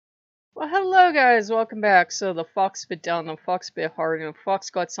Well, hello guys, welcome back. So the fox bit down, the fox bit hard, and the fox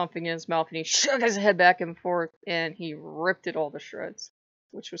got something in his mouth, and he shook his head back and forth, and he ripped it all to shreds,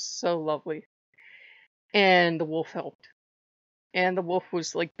 which was so lovely. And the wolf helped. And the wolf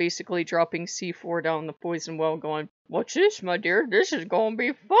was like basically dropping C4 down the poison well, going, "What's this, my dear? This is gonna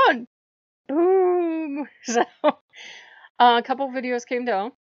be fun!" Boom! So, a couple videos came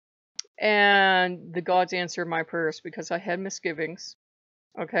down, and the gods answered my prayers because I had misgivings.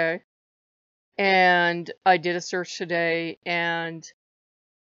 Okay. And I did a search today, and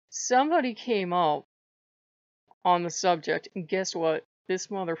somebody came up on the subject, and guess what? This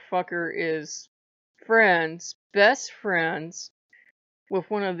motherfucker is best friends,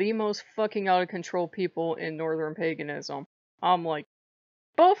 with one of the most fucking out of control people in northern paganism. I'm like,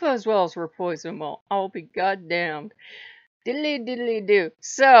 both those wells were poison well. I'll be goddamned. Diddly diddly do.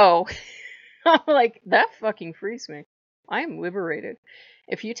 So, I'm like, that fucking frees me. I am liberated.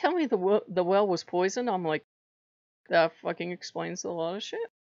 If you tell me the well was poisoned, I'm like, that fucking explains a lot of shit.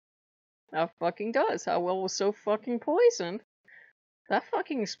 That fucking does. How well was so fucking poisoned? That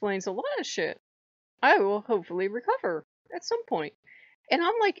fucking explains a lot of shit. I will hopefully recover at some point. And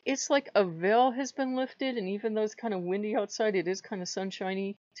I'm like, it's like a veil has been lifted, and even though it's kind of windy outside, it is kind of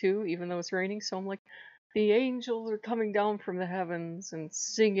sunshiny too, even though it's raining. So I'm like, the angels are coming down from the heavens and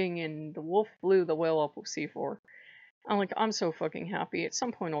singing, and the wolf blew the whale up with C4. I'm like, I'm so fucking happy. At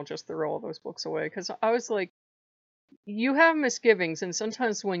some point, I'll just throw all those books away, because I was like, you have misgivings, and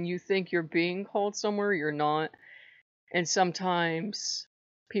sometimes when you think you're being called somewhere, you're not. And sometimes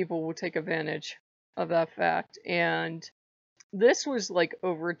people will take advantage of that fact. And this was like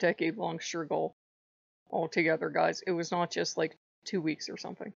over a decade-long struggle altogether, guys. It was not just like 2 weeks or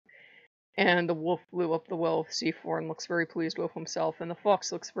something. And the wolf blew up the well with C4 and looks very pleased with himself. And the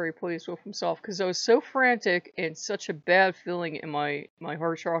fox looks very pleased with himself, because I was so frantic and such a bad feeling in my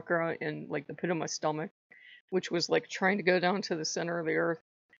heart chakra and like the pit of my stomach, which was like trying to go down to the center of the earth.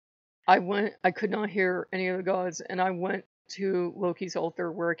 I could not hear any of the gods, and I went to Loki's altar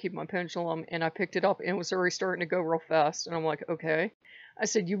where I keep my pendulum, and I picked it up, and it was already starting to go real fast, and I'm like, okay. I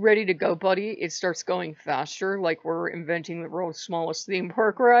said, you ready to go, buddy? It starts going faster, like we're inventing the world's smallest theme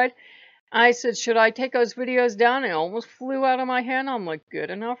park ride. I said, should I take those videos down? It almost flew out of my hand. I'm like, good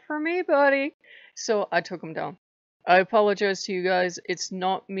enough for me, buddy. So I took them down. I apologize to you guys. It's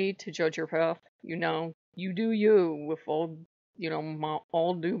not me to judge your path. You know, you do you with all,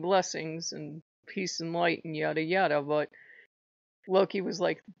 all due blessings and peace and light and yada yada. But Loki was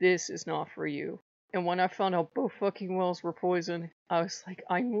like, this is not for you. And when I found out both fucking wells were poisoned, I was like,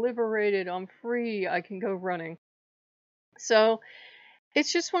 I'm liberated. I'm free. I can go running. So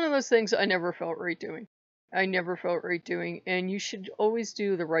it's just one of those things I never felt right doing. I never felt right doing, and you should always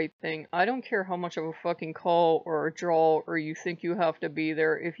do the right thing. I don't care how much of a fucking call or a draw or you think you have to be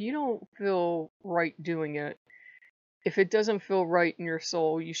there. If you don't feel right doing it, if it doesn't feel right in your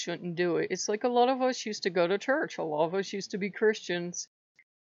soul, you shouldn't do it. It's like a lot of us used to go to church. A lot of us used to be Christians.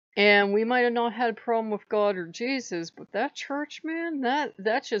 And we might have not had a problem with God or Jesus, but that church, man,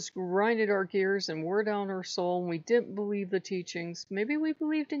 that just grinded our gears and wore down our soul, and we didn't believe the teachings. Maybe we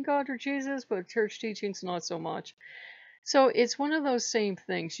believed in God or Jesus, but church teachings, not so much. So it's one of those same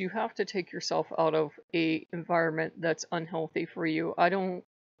things. You have to take yourself out of a environment that's unhealthy for you.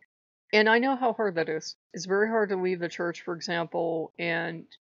 And I know how hard that is. It's very hard to leave the church, for example, and,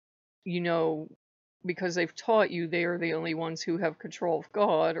 because they've taught you they are the only ones who have control of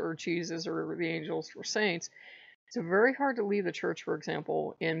God or Jesus or the angels or saints. It's very hard to leave the church, for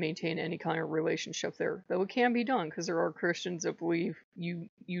example, and maintain any kind of relationship there. Though it can be done, because there are Christians that believe you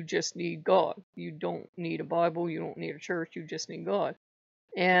just need God. You don't need a Bible, you don't need a church, you just need God.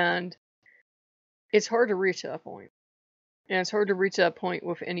 And it's hard to reach that point. And it's hard to reach that point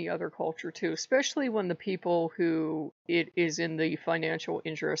with any other culture too, especially when the people who it is in the financial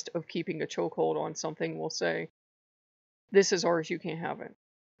interest of keeping a chokehold on something will say, this is ours, you can't have it.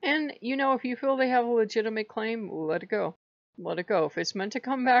 And, if you feel they have a legitimate claim, let it go. Let it go. If it's meant to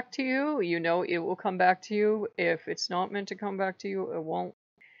come back to you, it will come back to you. If it's not meant to come back to you, it won't.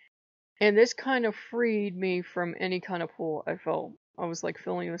 And this kind of freed me from any kind of pull I felt. I was like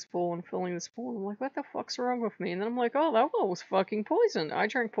filling this pool and filling this pool. I'm like, what the fuck's wrong with me? And then I'm like, oh, that well was fucking poisoned. I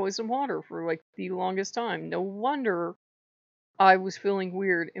drank poison water for like the longest time. No wonder I was feeling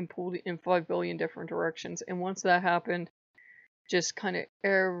weird and pulled in 5 billion different directions. And once that happened, just kind of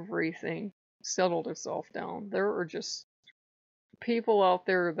everything settled itself down. There are just people out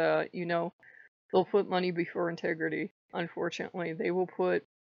there that, they'll put money before integrity. Unfortunately, they will put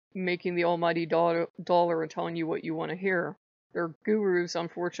making the almighty dollar and telling you what you want to hear. Their gurus,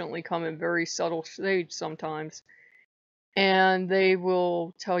 unfortunately, come in very subtle shades sometimes. and they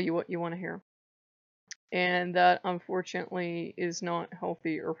will tell you what you want to hear. And that unfortunately is not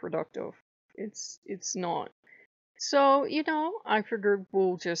healthy or productive. It's not. So, I figured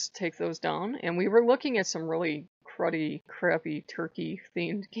we'll just take those down. And we were looking at some really cruddy, crappy turkey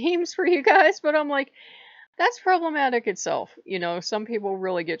themed games for you guys, but I'm like, that's problematic itself. Some people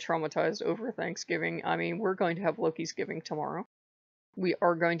really get traumatized over Thanksgiving. I mean, we're going to have Loki's Giving tomorrow. We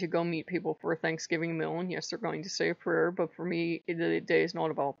are going to go meet people for a Thanksgiving meal, and yes, they're going to say a prayer, but for me, the day is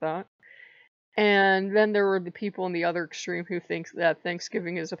not about that. And then there were the people in the other extreme who think that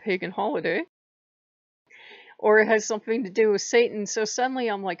Thanksgiving is a pagan holiday, or it has something to do with Satan. So suddenly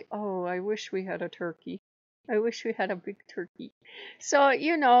I'm like, oh, I wish we had a turkey. I wish we had a big turkey. So,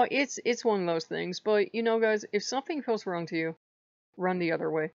 it's one of those things. But, guys, if something feels wrong to you, run the other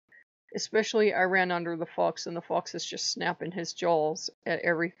way. Especially, I ran under the fox, and the fox is just snapping his jaws at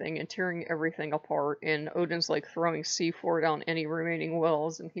everything and tearing everything apart. And Odin's like throwing C4 down any remaining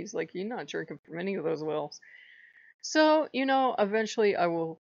wells, and he's like, you're not drinking from any of those wells. So, eventually I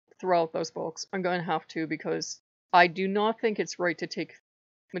will throw out those books. I'm going to have to, because I do not think it's right to take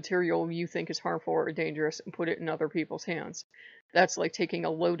material you think is harmful or dangerous and put it in other people's hands. That's like taking a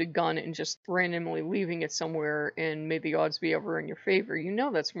loaded gun and just randomly leaving it somewhere, and may the odds be ever in your favor.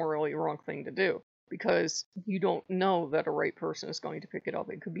 That's morally the wrong thing to do, because you don't know that a right person is going to pick it up.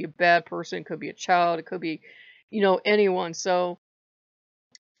 It could be a bad person, it could be a child, it could be, anyone. So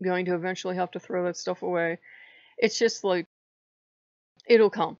I'm going to eventually have to throw that stuff away. It's just like, it'll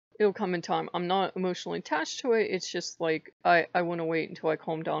come. It'll come in time. I'm not emotionally attached to it. It's just like, I want to wait until I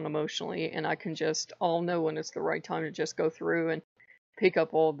calm down emotionally, and I'll know when it's the right time to just go through and pick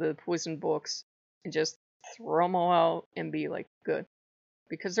up all the poison books and just throw them all out and be like, good.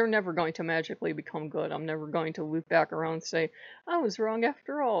 Because they're never going to magically become good. I'm never going to loop back around and say, I was wrong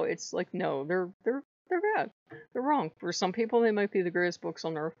after all. It's like, no, they're bad. They're wrong. For some people, they might be the greatest books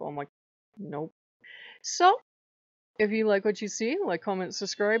on earth. I'm like, nope. So, if you like what you see, like, comment,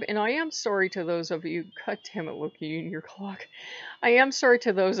 subscribe. And I am sorry to those of you, god damn it, Loki, in your clock. I am sorry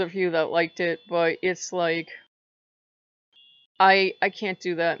to those of you that liked it, but it's like, I can't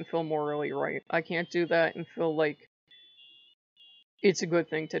do that and feel morally right. I can't do that and feel like it's a good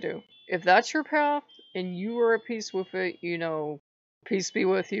thing to do. If that's your path and you are at peace with it, peace be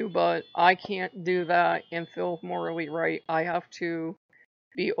with you, but I can't do that and feel morally right. I have to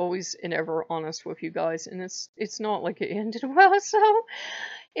be always and ever honest with you guys, and it's not like it ended well. So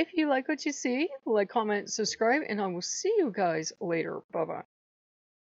if you like what you see, like, comment, subscribe, and I will see you guys later. Bye bye.